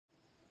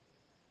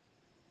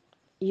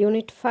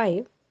Unit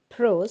 5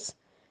 Prose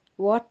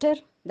Water,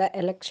 the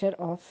Elixir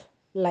of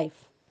Life.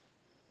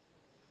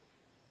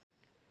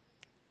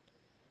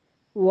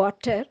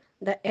 Water,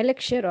 the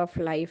Elixir of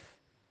Life.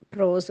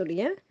 Prose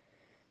உடைய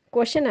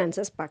question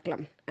answers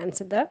பார்க்கலாம்.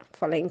 Answer the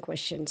following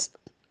questions.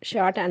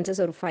 Short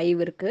answers ஒரு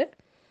 5 இருக்குது,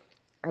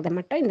 அதை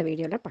மட்டும் இந்த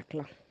வீடியோவில்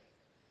பார்க்கலாம்.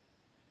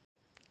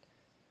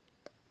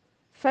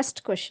 First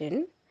question.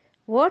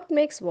 What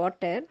makes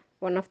water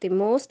one of the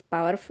most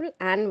powerful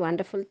and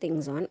wonderful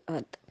things on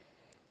earth?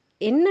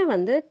 என்ன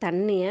வந்து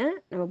தண்ணியை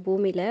நம்ம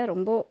பூமியில்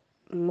ரொம்ப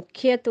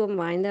முக்கியத்துவம்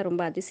வாய்ந்த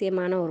ரொம்ப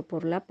அதிசயமான ஒரு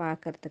பொருளாக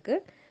பார்க்குறதுக்கு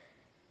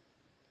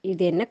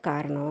இது என்ன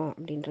காரணம்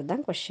அப்படின்றது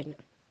தான் கொஷின்.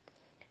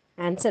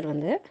 ஆன்சர்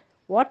வந்து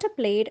water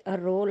played a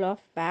role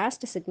of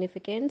waste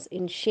significance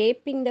in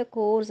shaping the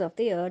course of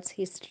the earths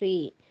history.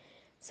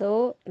 So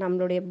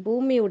நம்மளுடைய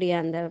பூமியுடைய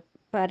அந்த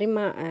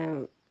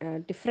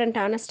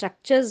டிஃப்ரெண்ட்டான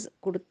ஸ்ட்ரக்சர்ஸ்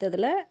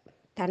கொடுத்ததில்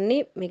தண்ணி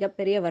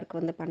மிகப்பெரிய ஒர்க்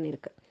வந்து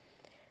பண்ணியிருக்கு.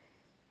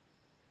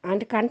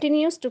 And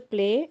continues to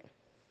play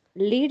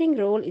leading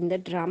role in the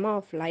drama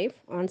of life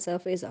on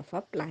surface of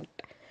a plant.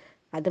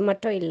 அது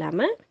மட்டும்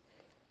இல்லாமல்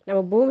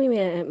நம்ம பூமி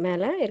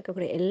மேலே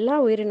இருக்கக்கூடிய எல்லா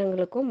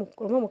உயிரினங்களுக்கும்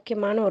ரொம்ப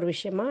முக்கியமான ஒரு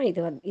விஷயமா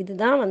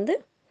இதுதான் வந்து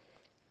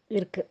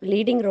இருக்குது.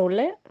 லீடிங்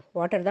ரோலில்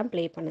வாட்டர் தான்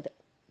ப்ளே பண்ணுது.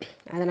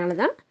 அதனால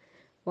தான்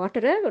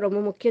வாட்டரை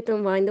ரொம்ப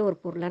முக்கியத்துவம் வாய்ந்த ஒரு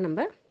பொருளாக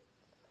நம்ம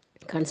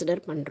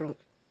கன்சிடர் பண்ணுறோம்.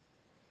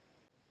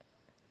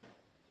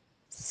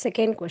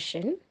 Second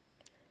question.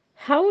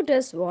 How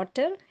does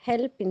water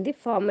help in the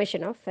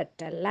formation of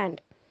fertile land?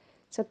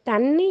 So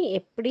தண்ணி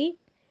எப்படி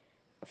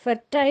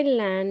ஃபெர்டைல்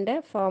லேண்டை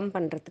ஃபார்ம்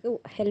பண்ணுறதுக்கு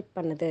ஹெல்ப்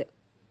பண்ணுது?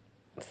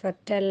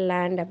 ஃபெர்டைல்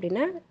லேண்ட்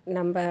அப்படின்னா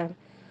நம்ம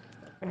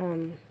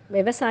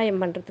விவசாயம்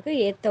பண்ணுறதுக்கு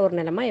ஏற்ற ஒரு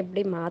நிலமா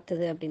எப்படி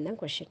மாற்றுது அப்படின்னு தான்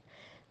question.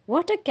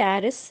 Water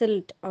carries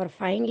silt R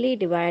finally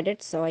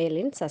divided soil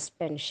இன்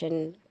சஸ்பென்ஷன்.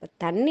 இப்போ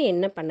தண்ணி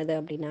என்ன பண்ணுது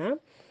அப்படின்னா,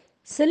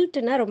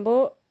 சில்ட்னா ரொம்ப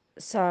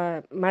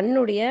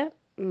மண்ணுடைய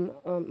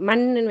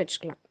மண்ணுன்னு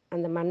வச்சுக்கலாம்.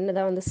 அந்த மண்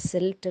தான் வந்து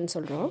சில்ட்டுன்னு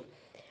சொல்கிறோம்.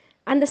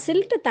 அந்த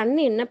சில்ட்டு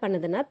தண்ணி என்ன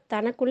பண்ணுதுன்னா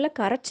தனக்குள்ளே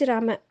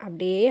கரைச்சிராமல்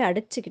அப்படியே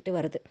அடிச்சுக்கிட்டு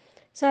வருது.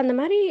 ஸோ அந்த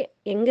மாதிரி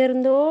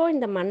எங்கேருந்தோ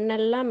இந்த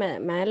மண்ணெல்லாம்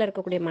மேலே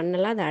இருக்கக்கூடிய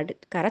மண்ணெல்லாம் அதை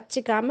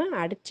கரைச்சிக்காமல்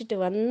அடிச்சிட்டு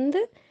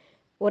வந்து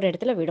ஒரு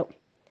இடத்துல விடும்.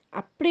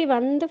 அப்படி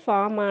வந்து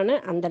ஃபார்ம் ஆன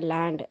அந்த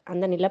லேண்டு,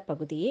 அந்த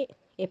நிலப்பகுதி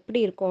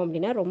எப்படி இருக்கும்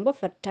அப்படின்னா ரொம்ப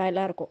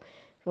ஃபெர்டைலாக இருக்கும்.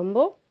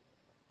 ரொம்ப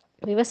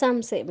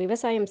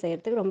விவசாயம்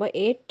செய்கிறதுக்கு ரொம்ப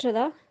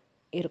ஏற்றதாக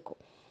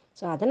இருக்கும்.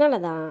 ஸோ அதனால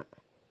தான்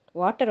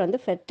வாட்டர் வந்து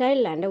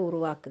ஃபெர்டைல் லேண்டை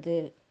உருவாக்குது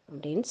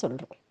அப்படின்னு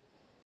சொல்கிறோம்.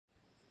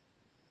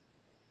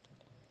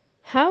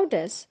 How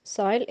does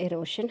soil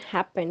erosion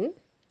happen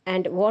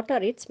and what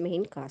are its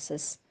main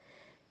causes?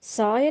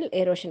 Soil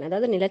erosion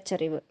அதாவது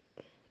நிலச்சரிவு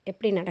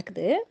எப்படி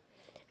நடக்குது,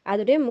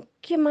 அதோடைய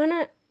முக்கியமான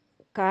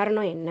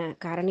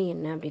காரணி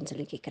என்ன அப்படின்னு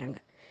சொல்லி கேட்குறாங்க.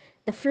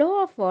 The flow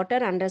of water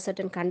under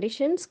certain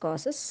conditions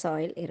causes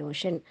soil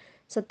erosion.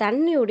 So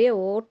தண்ணியுடைய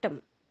ஓட்டம்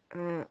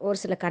ஒரு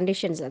சில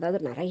கண்டிஷன்ஸ், அதாவது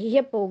நிறைய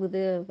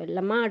போகுது,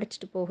 வெள்ளமாக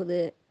அடிச்சுட்டு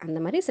போகுது, அந்த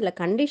மாதிரி சில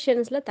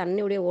கண்டிஷன்ஸில்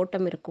தண்ணியுடைய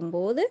ஓட்டம்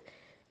இருக்கும்போது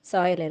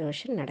சாயில்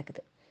எரோஷன்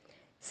நடக்குது.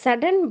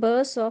 Sudden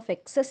bursts of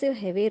excessive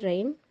heavy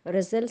rain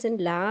results in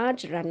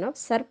large run of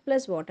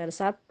surplus water.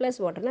 Surplus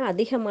waterனா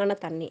அதிகமான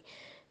தண்ணி.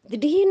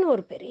 திடீர்னு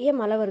ஒரு பெரிய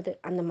மழை வருது,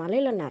 அந்த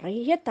மலையில்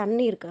நிறைய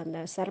தண்ணி இருக்குது,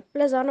 அந்த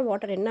சர்ப்ளஸான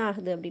வாட்டர் என்ன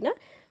ஆகுது அப்படின்னா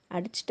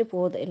அடிச்சுட்டு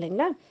போகுது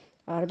இல்லைங்களா.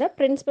 ஆர் த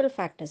பிரின்சிபல்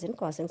ஃபேக்டர்ஸ் இன்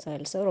காசிங்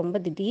சாயில். ஸோ ரொம்ப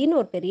திடீர்னு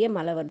ஒரு பெரிய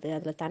மழை வருது,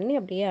 அதில் தண்ணி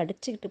அப்படியே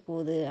அடிச்சுக்கிட்டு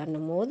போகுது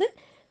அன்னும் போது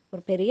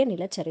ஒரு பெரிய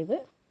நிலச்சரிவு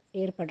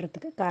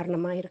ஏற்படுறதுக்கு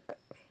காரணமாக இருக்குது.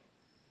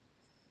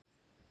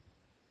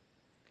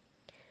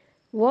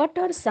 What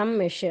are some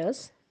measures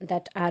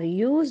that are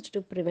used to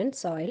prevent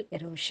soil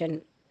erosion?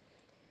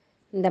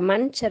 இந்த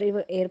மண்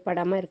சரிவு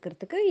ஏற்படாமல்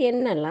இருக்கிறதுக்கு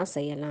என்னெல்லாம்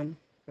செய்யலாம்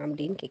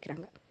அப்படின்னு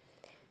கேட்குறாங்க.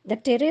 த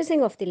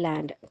டெரேசிங் ஆஃப் தி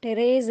லேண்ட்.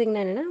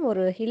 டெரேசிங்னா என்னென்னா,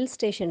 ஒரு ஹில்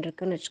ஸ்டேஷன்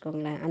இருக்குதுன்னு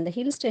வச்சுக்கோங்களேன். அந்த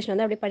ஹில் ஸ்டேஷன்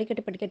வந்து அப்படியே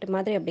படிக்கட்டு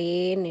மாதிரி அப்படியே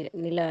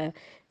நில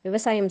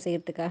விவசாயம்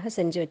செய்கிறதுக்காக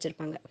செஞ்சு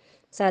வச்சுருப்பாங்க.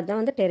 ஸோ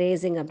அதுதான் வந்து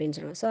டெரேசிங் அப்படின்னு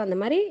சொல்லுவாங்க. ஸோ அந்த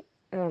மாதிரி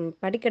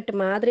படிக்கட்டு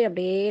மாதிரி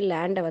அப்படியே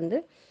லேண்டை வந்து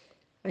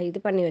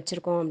இது பண்ணி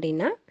வச்சுருக்கோம்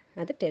அப்படின்னா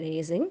அது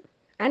டெரேசிங்.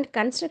 And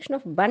construction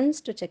of bunds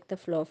to check the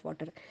flow of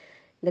water.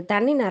 இந்த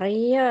தண்ணி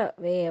நிறைய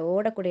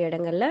ஓடக்கூடிய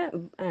இடங்களில்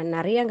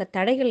நிறைய அங்கே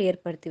தடைகள்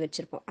ஏற்படுத்தி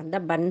வச்சுருப்போம்,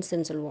 அதுதான்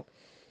பன்ஸ்ன்னு சொல்லுவோம்.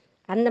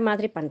 அந்த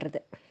மாதிரி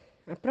பண்ணுறது.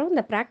 அப்புறம்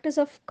இந்த ப்ராக்டிஸ்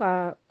ஆஃப்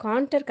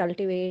கான்டர்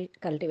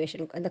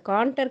கல்டிவேஷன். அந்த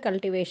கான்டர்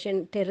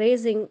கல்டிவேஷன்,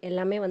 டெரேசிங்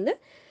எல்லாமே வந்து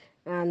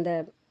அந்த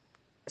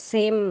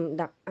சேம்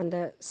தான். அந்த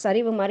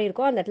சரிவு மாதிரி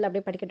இருக்கும், அந்த இடத்துல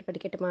அப்படியே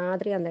படிக்கட்டு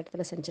மாதிரி அந்த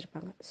இடத்துல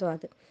செஞ்சுருப்பாங்க. ஸோ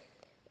அது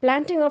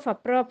planting of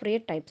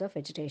appropriate types of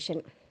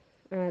vegetation.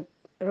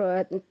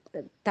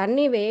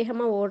 தண்ணி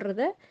வேகமாக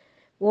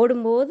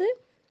ஓடும்போது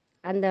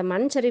அந்த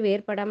மண் சரிவு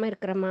ஏற்படாமல்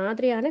இருக்கிற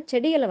மாதிரியான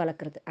செடிகளை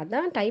வளர்க்குறது,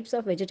 அதுதான் டைப்ஸ்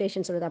ஆஃப்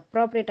வெஜிடேஷன் சொல்லுது.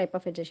 அப்ராப்ரியேட் டைப்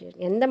ஆஃப் வெஜிடேஷன்,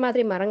 எந்த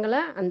மாதிரி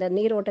மரங்களை அந்த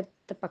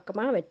நீரோட்டத்து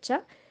பக்கமாக வச்சா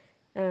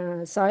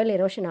சாயில்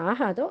எரோஷன்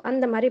ஆகாதோ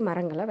அந்த மாதிரி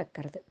மரங்களை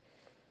வைக்கிறது.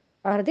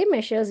 R the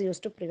measures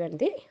use to prevent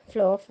the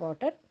flow of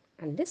water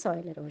and the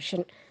soil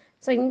erosion.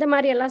 So இந்த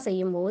மாதிரியெல்லாம்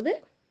செய்யும்போது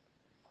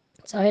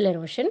சாயில்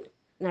எரோஷன்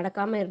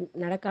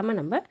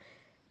நடக்காமல் நம்ம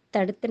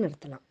தடுத்து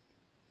நிறுத்தலாம்.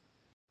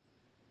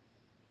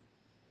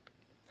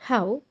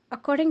 How,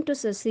 according to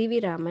Sir C.V.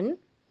 Raman,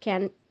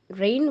 can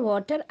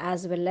rainwater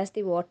as well as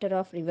the water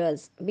of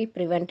rivers be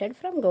prevented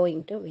from going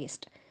to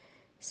waste?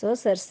 So,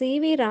 Sir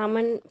C.V.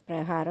 Raman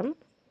பிரகாரம்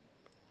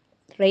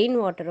rain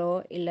வாட்டரோ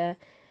இல்லை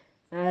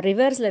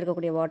ரிவர்ஸில்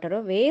இருக்கக்கூடிய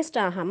வாட்டரோ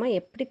வேஸ்ட் ஆகாமல்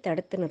எப்படி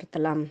தடுத்து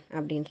நிறுத்தலாம்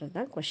அப்படின்றது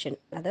தான் கொஷின்.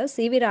 அதாவது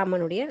சிவி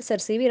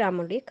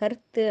ராமனுடைய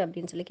கருத்து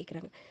அப்படின்னு சொல்லி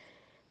கேட்குறாங்க.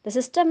 The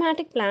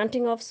systematic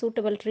planting of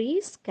suitable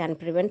trees can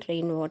prevent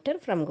rain water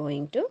from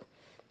going to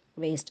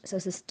waste. So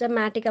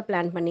சிஸ்டமேட்டிக்காக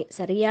plan பண்ணி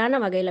சரியான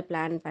வகையில்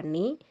பிளான்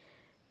பண்ணி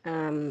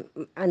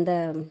அந்த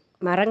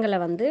மரங்களை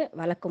வந்து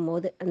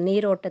வளர்க்கும்போது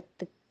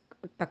நீரோட்டத்துக்கு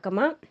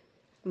பக்கமாக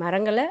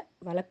மரங்களை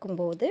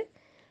வளர்க்கும்போது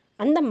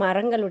அந்த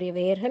மரங்களுடைய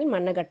வேர்கள்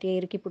மண்ணை கட்டியை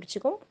இறுக்கி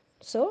பிடிச்சிக்கும்.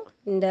 ஸோ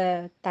இந்த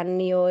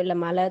தண்ணியோ இல்லை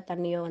மழை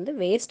தண்ணியோ வந்து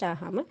வேஸ்ட்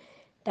ஆகாமல்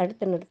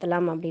தடுத்து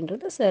நிறுத்தலாம்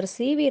அப்படின்றது சர்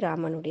சிவி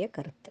ராமனுடைய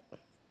கருத்து.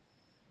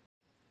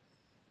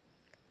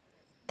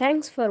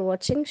 தேங்க்ஸ் ஃபார்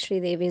வாட்சிங்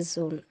ஸ்ரீதேவி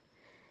ஜோன்.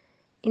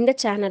 இந்த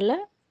சேனலில்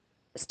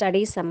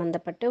ஸ்டடீஸ்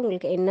சம்மந்தப்பட்டு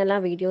உங்களுக்கு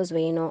என்னெல்லாம் வீடியோஸ்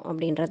வேணும்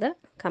அப்படின்றத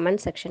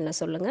கமெண்ட் செக்ஷனில்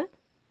சொல்லுங்கள்.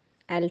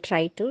 I will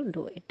try to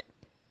do it.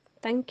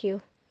 Thank you.